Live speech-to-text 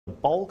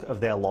bulk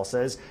of their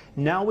losses.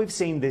 Now we've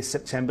seen this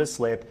September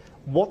slip.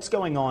 What's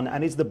going on,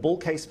 and is the bull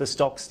case for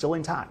stocks still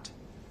intact?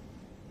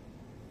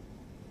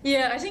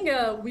 Yeah, I think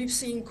we've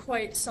seen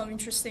quite some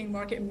interesting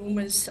market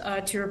movements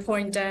to your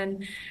point,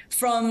 Dan,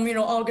 from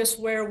August,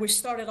 where we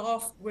started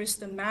off with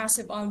the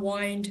massive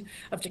unwind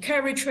of the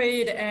carry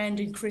trade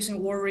and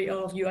increasing worry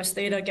of U.S.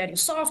 data getting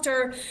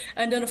softer,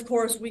 and then of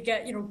course we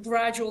get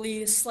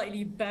gradually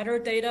slightly better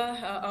data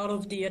out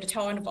of the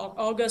tail end of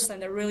August,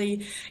 and then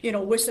really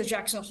with the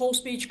Jackson Hole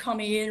speech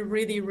coming in,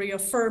 really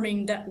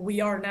reaffirming that we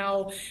are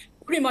now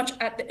pretty much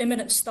at the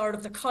imminent start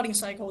of the cutting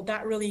cycle.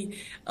 That really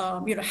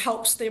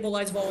helps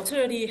stabilize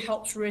volatility,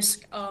 helps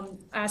risk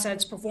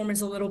assets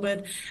performance a little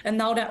bit. And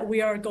now that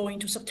we are going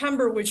to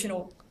September, which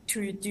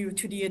due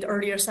to the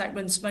earlier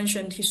segments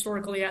mentioned,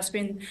 historically has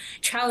been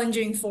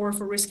challenging for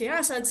risky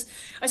assets.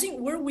 I think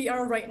where we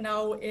are right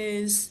now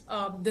is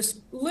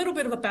this little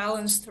bit of a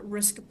balanced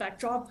risk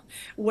backdrop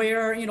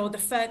where the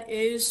Fed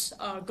is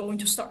going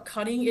to start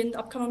cutting in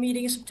upcoming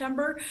meeting in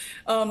September.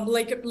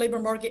 Labor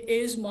market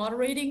is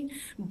moderating,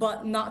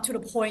 but not to the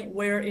point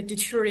where it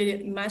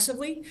deteriorated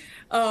massively.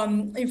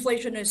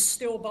 Inflation is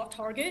still above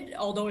target,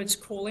 although it's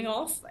cooling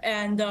off,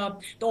 and the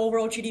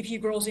overall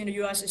GDP growth in the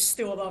U.S. is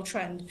still above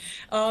trend.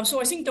 So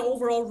I think the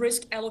overall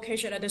risk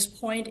allocation at this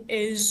point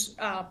is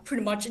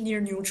pretty much near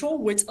neutral,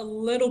 with a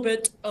little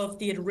bit of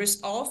the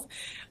risk off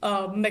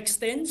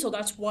mixed in. So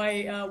that's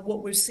why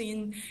what we've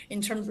seen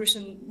in terms of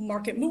recent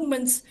market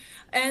movements.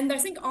 And I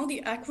think on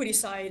the equity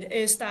side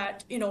is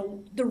that,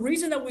 the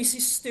reason that we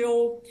see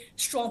still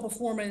strong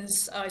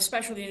performance,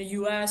 especially in the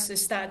US,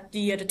 is that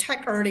the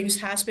tech earnings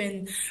has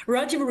been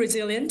relatively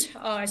resilient.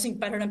 I think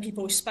better than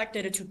people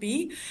expected it to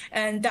be.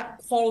 And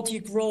that quality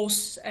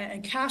growth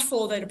and cash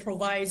flow that it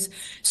provides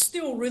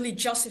still really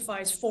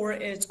justifies for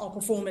its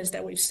outperformance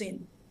that we've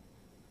seen.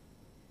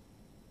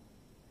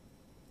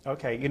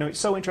 Okay, it's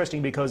so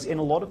interesting because in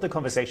a lot of the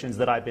conversations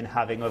that I've been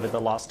having over the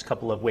last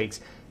couple of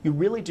weeks, you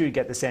really do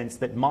get the sense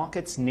that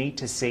markets need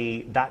to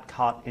see that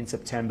cut in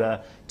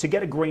September to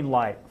get a green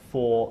light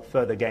for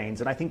further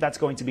gains. And I think that's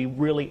going to be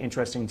really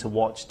interesting to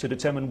watch to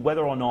determine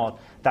whether or not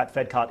that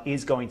Fed cut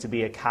is going to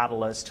be a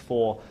catalyst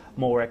for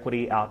more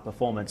equity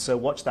outperformance. So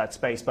watch that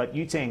space. But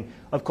Yuting,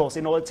 of course,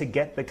 in order to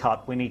get the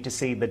cut, we need to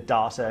see the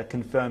data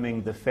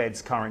confirming the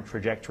Fed's current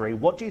trajectory.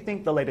 What do you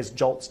think the latest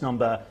JOLTS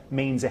number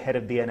means ahead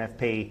of the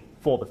NFP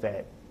for the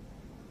Fed?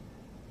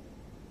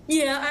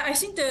 Yeah, I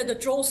think the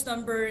JOLTS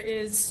number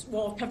is,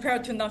 well,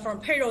 compared to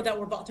nonfarm payroll that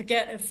we're about to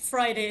get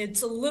Friday,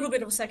 it's a little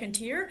bit of a second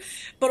tier.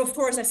 But of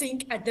course, I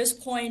think at this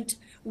point,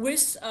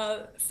 with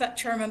Fed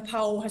Chairman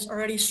Powell has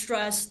already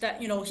stressed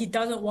that, he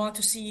doesn't want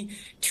to see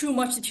too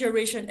much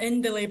deterioration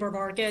in the labor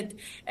market,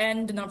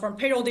 and the nonfarm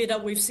payroll data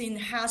we've seen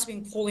has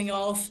been pulling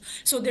off.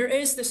 So there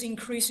is this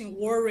increasing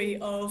worry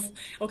of,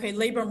 okay,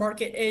 labor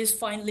market is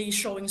finally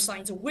showing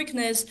signs of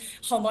weakness,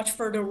 how much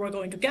further we're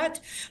going to get.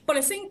 But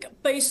I think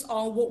based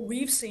on what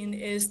we've seen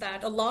is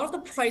that a lot of the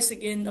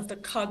pricing in of the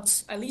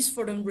cuts, at least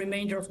for the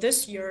remainder of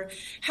this year,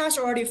 has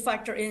already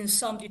factored in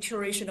some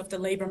deterioration of the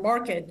labor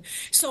market.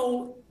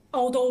 So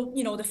although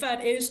the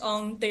Fed is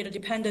on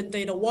data-dependent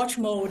data watch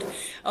mode,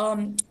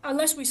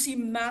 unless we see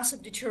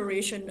massive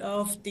deterioration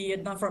of the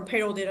nonfarm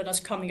payroll data that's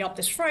coming up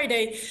this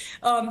Friday,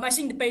 I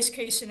think the base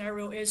case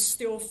scenario is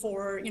still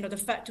for the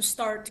Fed to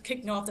start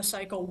kicking off the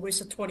cycle with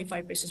a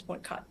 25 basis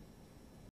point cut.